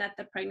didn't think that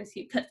the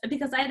pregnancy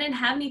because I didn't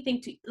have anything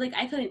to like.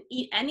 I couldn't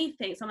eat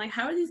anything. So I'm like,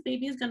 how are these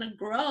babies gonna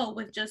grow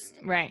with just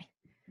right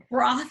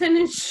broth and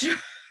Ensure?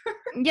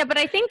 Yeah, but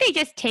I think they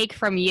just take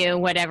from you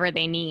whatever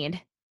they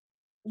need.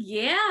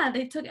 Yeah,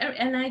 they took,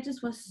 and I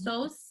just was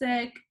so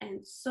sick and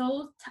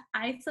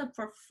I slept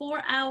for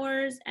 4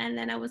 hours and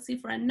then I would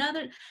sleep for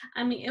another.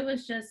 I mean, it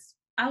was just,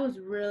 I was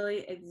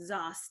really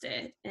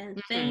exhausted.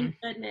 And thank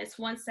goodness,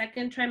 when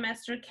second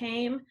trimester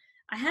came,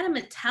 I had a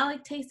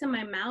metallic taste in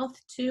my mouth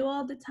too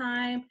all the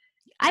time.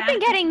 I've been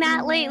Back getting that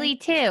pain. lately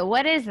too.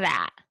 What is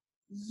that?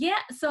 Yeah,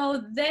 so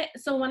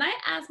when I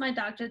asked my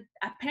doctor,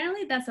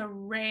 apparently that's a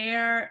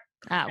rare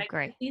Oh,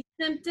 great. pregnancy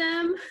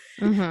symptom,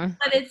 Mm-hmm.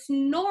 but it's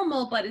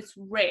normal, but it's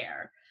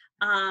rare.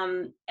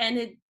 And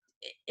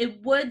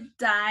it would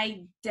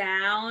die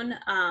down,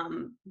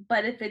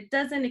 but if it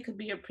doesn't, it could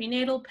be your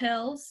prenatal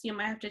pills. You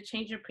might have to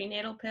change your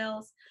prenatal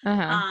pills.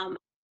 Uh-huh.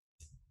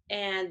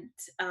 And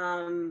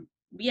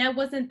yeah, it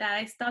wasn't that.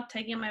 I stopped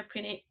taking my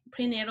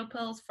prenatal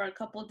pills for a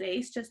couple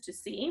days just to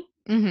see.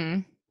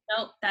 Mm-hmm.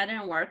 Nope, that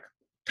didn't work.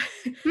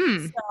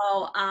 Hmm.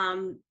 So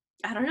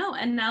I don't know,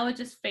 and now it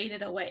just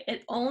faded away.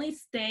 It only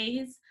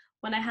stays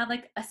when I have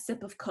like a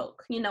sip of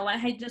Coke. You know, when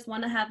I just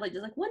want to have like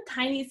just like one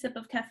tiny sip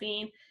of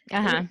caffeine,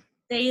 Uh-huh. it'll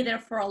stay there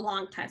for a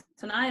long time.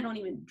 So now I don't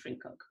even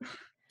drink Coke.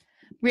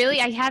 Really,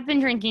 I have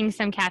been drinking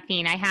some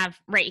caffeine. I have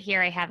right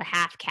here, I have a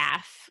half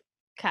calf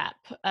cup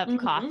of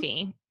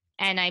coffee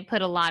and I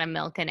put a lot of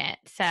milk in it.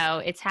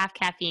 So it's half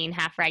caffeine,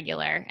 half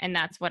regular. And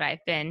that's what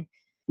I've been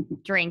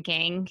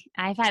drinking.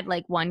 I've had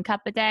like 1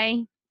 cup a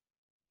day.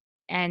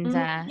 And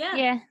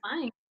Yeah,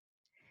 fine.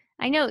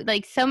 I know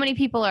like so many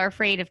people are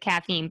afraid of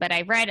caffeine, but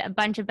I read a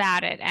bunch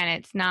about it and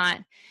it's not,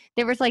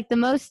 there was like the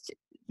most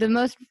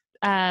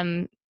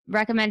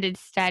recommended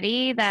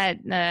study that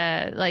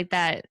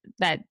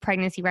that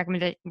pregnancy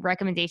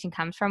recommendation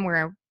comes from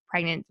where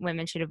pregnant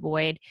women should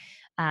avoid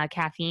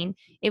caffeine.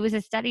 It was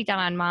a study done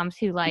on moms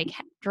who like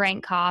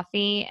drank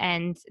coffee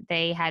and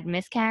they had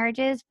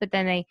miscarriages, but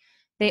then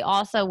they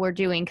also were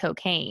doing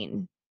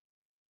cocaine.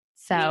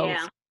 So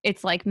Yeah.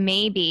 it's like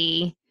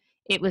maybe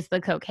it was the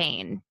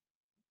cocaine.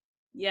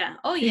 Yeah.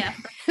 Oh yeah,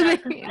 for sure.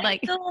 'Cause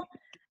Like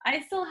I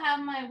still have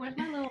where's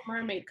my little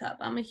mermaid cup?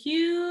 I'm a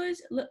huge,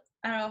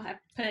 I don't know, I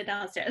put it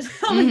downstairs.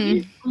 I'm a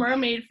huge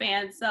mermaid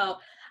fan. So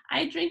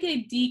I drink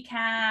a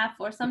decaf,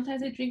 or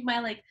sometimes I drink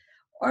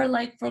or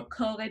like for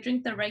Coke, I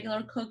drink the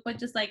regular Coke, but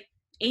just like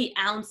 8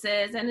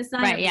 ounces. And it's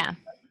not right, yeah.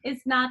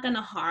 it's not going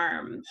to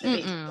harm the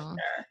baby Mm-mm.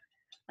 sister.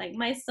 Like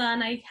my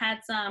son, I had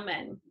some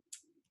and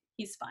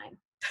he's fine.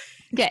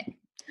 Good.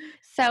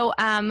 So,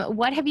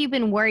 what have you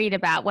been worried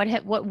about?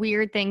 What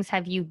weird things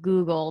have you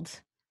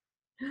Googled?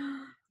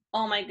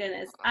 Oh my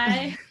goodness.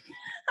 I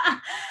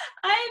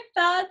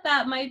thought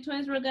that my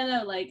twins were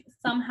gonna like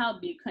somehow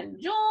be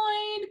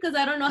conjoined because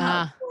I don't know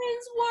how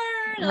twins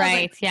work. I was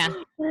Right, like, yeah.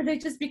 or they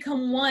just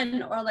become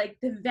one, or like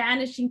the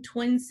vanishing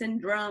twin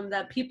syndrome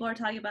that people are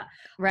talking about.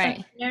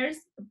 Right.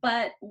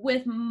 But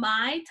with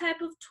my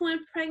type of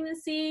twin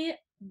pregnancy,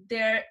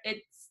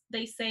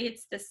 they say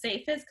it's the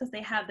safest because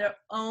they have their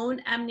own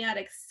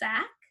amniotic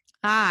sac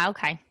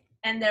Okay.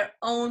 and their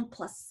own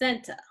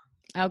placenta.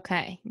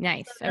 Okay,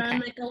 nice. So they're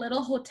in like a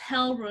little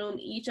hotel room,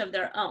 each of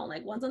their own.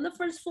 Like one's on the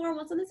first floor,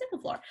 one's on the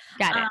second floor.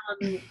 Got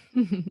it.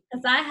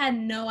 Because I had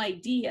no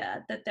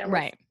idea that there were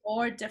Right.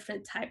 4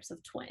 different types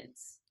of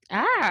twins.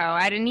 Oh,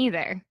 I didn't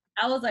either.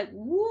 I was like,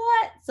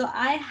 what? So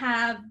I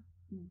have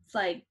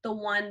like the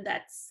one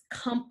that's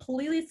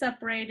completely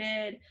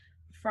separated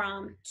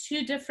from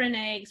 2 different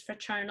eggs,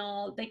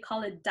 fraternal. They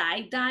call it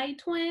di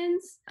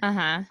twins.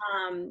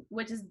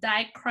 Which is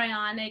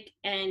dicryonic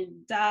and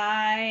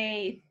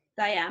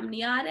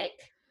diamniotic.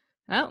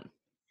 Oh.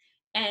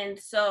 And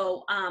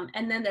so,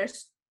 and then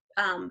there's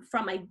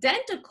from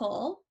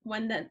identical,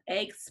 when the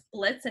egg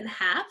splits in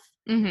half,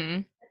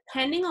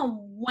 depending on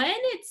when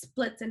it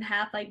splits in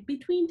half, like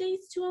between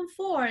days 2 and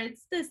 4,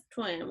 it's this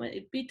twin.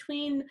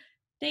 Between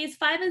days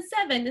 5 and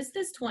 7, it's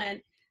this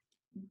twin.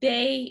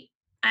 They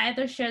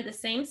either share the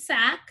same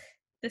sac,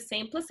 the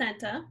same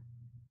placenta,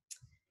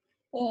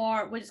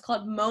 or which is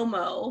called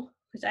Momo,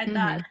 which I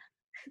thought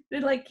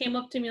it like came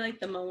up to me like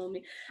the Momo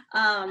me.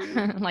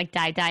 Like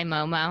die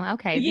Momo.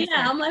 Okay.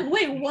 Yeah, I'm like,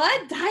 wait,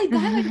 what? Die?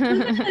 Like,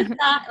 who's gonna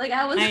die? Like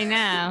I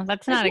know.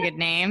 That's not a good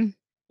name.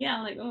 Yeah,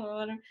 I'm like, oh,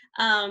 whatever.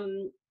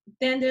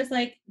 Then there's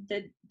like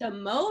the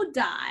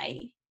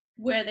Modi,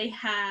 where they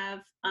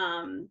have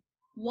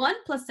one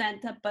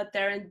placenta, but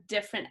they're in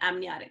different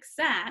amniotic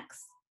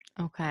sacs.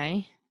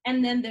 Okay.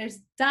 And then there's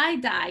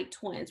di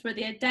twins, where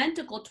the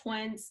identical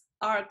twins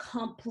are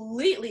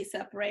completely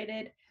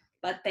separated,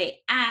 but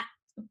they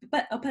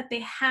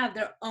have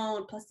their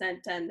own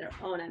placenta and their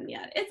own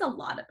amniotic. It's a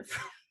lot of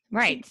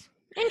right.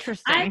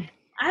 Interesting. I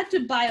had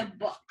to buy a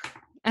book.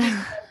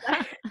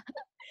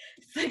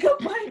 It's like a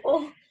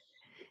Bible.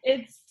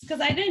 It's because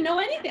I didn't know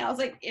anything. I was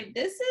like, if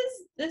this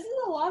is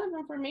a lot of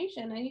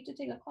information, I need to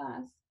take a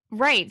class.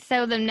 Right.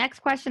 So the next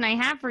question I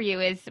have for you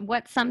is,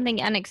 what's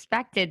something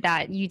unexpected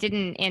that you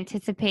didn't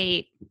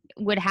anticipate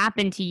would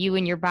happen to you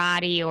in your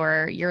body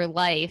or your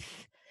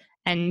life?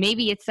 And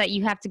maybe it's that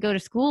you have to go to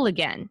school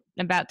again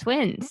about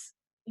twins.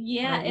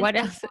 Yeah. Or what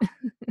else?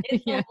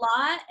 it's a Yeah.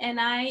 lot. And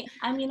I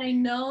mean, I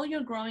know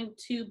you're growing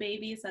two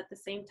babies at the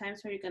same time,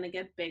 so you're going to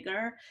get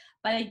bigger,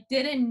 but I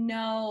didn't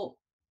know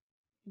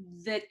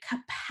the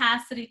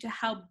capacity to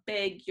how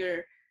big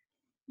your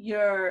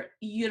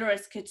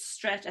uterus could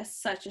stretch at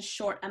such a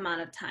short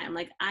amount of time.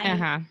 Like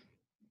Uh-huh.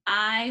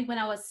 when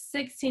I was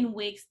 16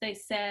 weeks, they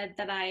said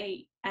that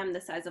I am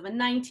the size of a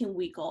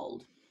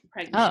 19-week-old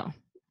pregnant. Oh.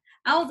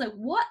 I was like,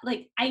 what?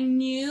 Like, I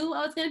knew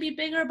I was going to be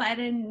bigger, but I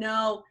didn't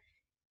know.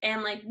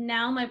 And like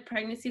now my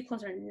pregnancy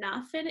clothes are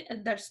not fitting.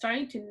 They're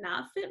starting to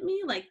not fit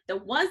me. Like the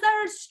ones that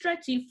are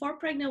stretchy for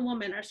pregnant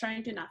women are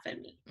starting to not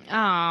fit me.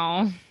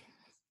 Oh.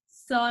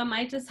 So I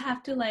might just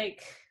have to,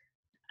 like,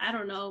 I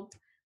don't know,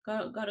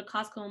 go to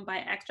Costco and buy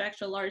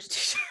extra large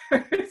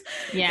t-shirts.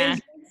 Yeah.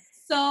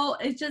 They're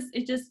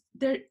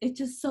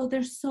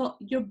so,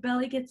 your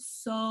belly gets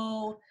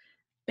so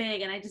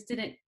big, and I just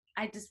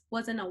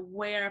wasn't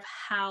aware of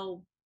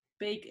how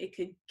big it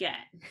could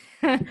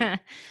get.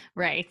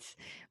 Right.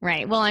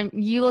 Right. Well,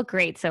 you look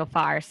great so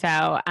far.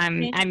 So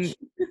Thank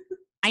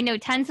I know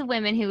tons of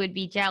women who would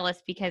be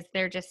jealous because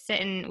they're just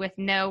sitting with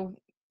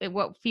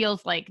what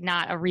feels like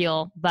not a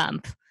real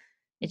bump.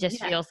 It just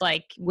Yeah. feels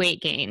like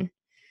weight gain.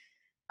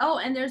 Oh,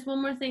 and there's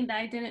one more thing that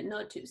I didn't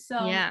know too.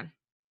 So, Yeah.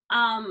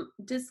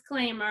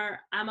 disclaimer,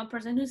 I'm a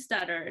person who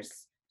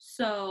stutters.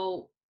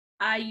 So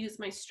I use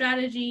my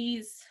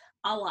strategies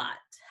a lot.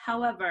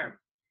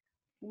 However,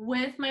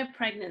 with my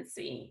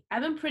pregnancy,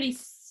 I've been pretty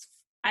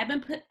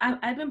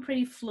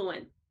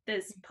fluent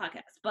this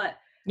podcast, but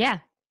Yeah.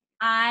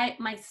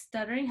 my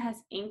stuttering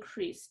has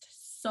increased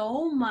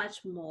so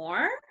much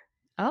more.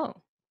 Oh.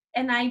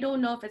 And I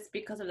don't know if it's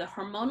because of the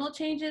hormonal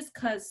changes,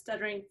 because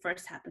stuttering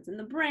first happens in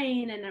the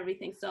brain and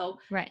everything. So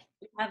Right.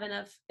 we have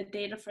enough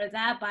data for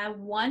that. But I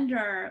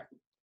wonder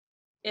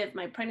if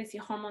my pregnancy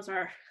hormones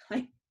are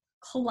like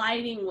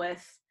colliding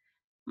with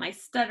my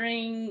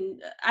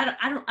stuttering.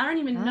 I don't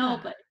even know,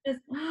 Ah. but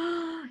just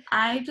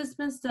I've just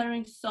been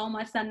stuttering so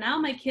much that now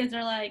my kids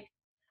are like,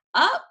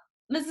 "Oh,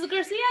 Mrs.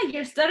 Garcia,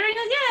 you're stuttering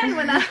again."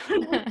 When I'm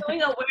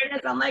doing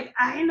awareness, I'm like,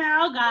 "I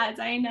know, guys,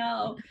 I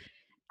know."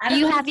 I Do don't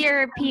you know if have it's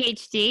your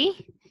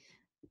PhD?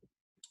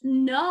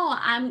 no.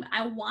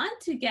 I want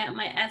to get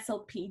my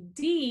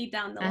SLPD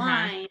down the Uh-huh.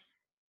 line,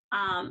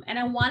 and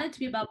I want it to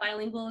be about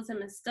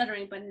bilingualism and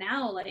stuttering. But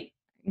now, like,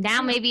 Now I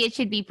don't maybe it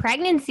should be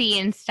pregnancy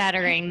and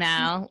stuttering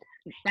though.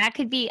 That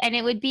could be, and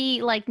it would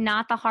be like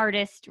not the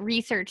hardest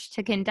research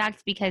to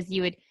conduct because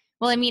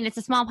well, I mean, it's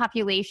a small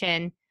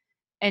population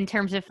in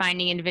terms of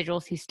finding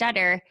individuals who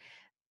stutter,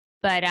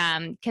 but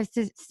because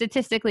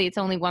statistically it's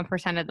only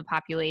 1% of the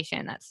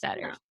population that know.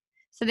 stutters.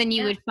 So then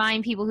you Yeah, would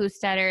find people who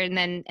stutter and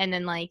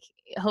then like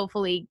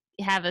hopefully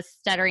have a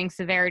stuttering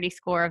severity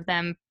score of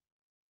them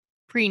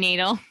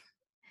prenatal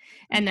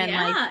and then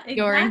like yeah,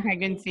 during exactly.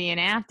 pregnancy and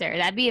after.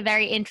 That'd be a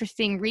very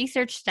interesting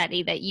research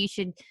study that you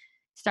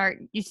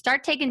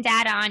start taking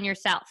data on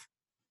yourself.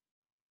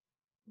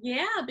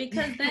 Yeah,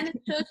 because then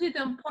it shows you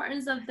the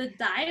importance of the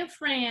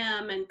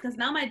diaphragm, and because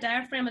now my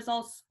diaphragm is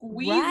all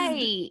squeezed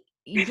Right.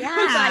 because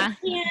Yeah.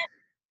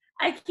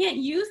 I can't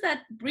use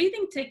that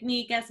breathing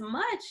technique as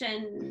much,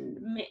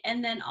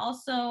 and then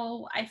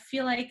also I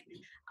feel like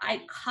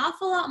I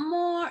cough a lot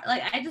more.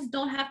 Like I just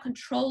don't have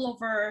control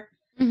over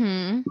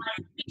Hmm.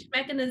 speech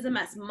mechanism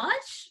as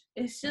much.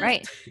 It's just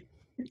Right.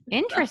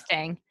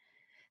 Interesting.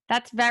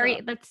 That's so. very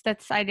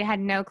that's I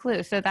had no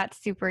clue. So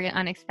that's super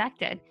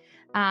unexpected.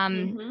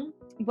 Um Mhm.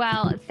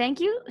 well, thank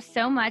you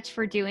so much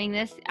for doing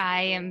this.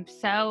 I am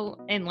so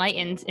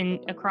enlightened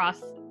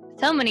across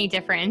so many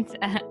different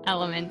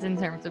elements in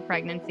terms of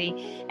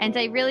pregnancy, and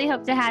I really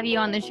hope to have you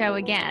on the show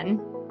again.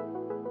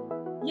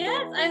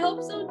 Yes, I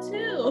hope so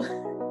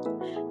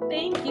too.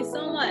 Thank you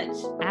so much.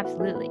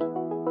 Absolutely.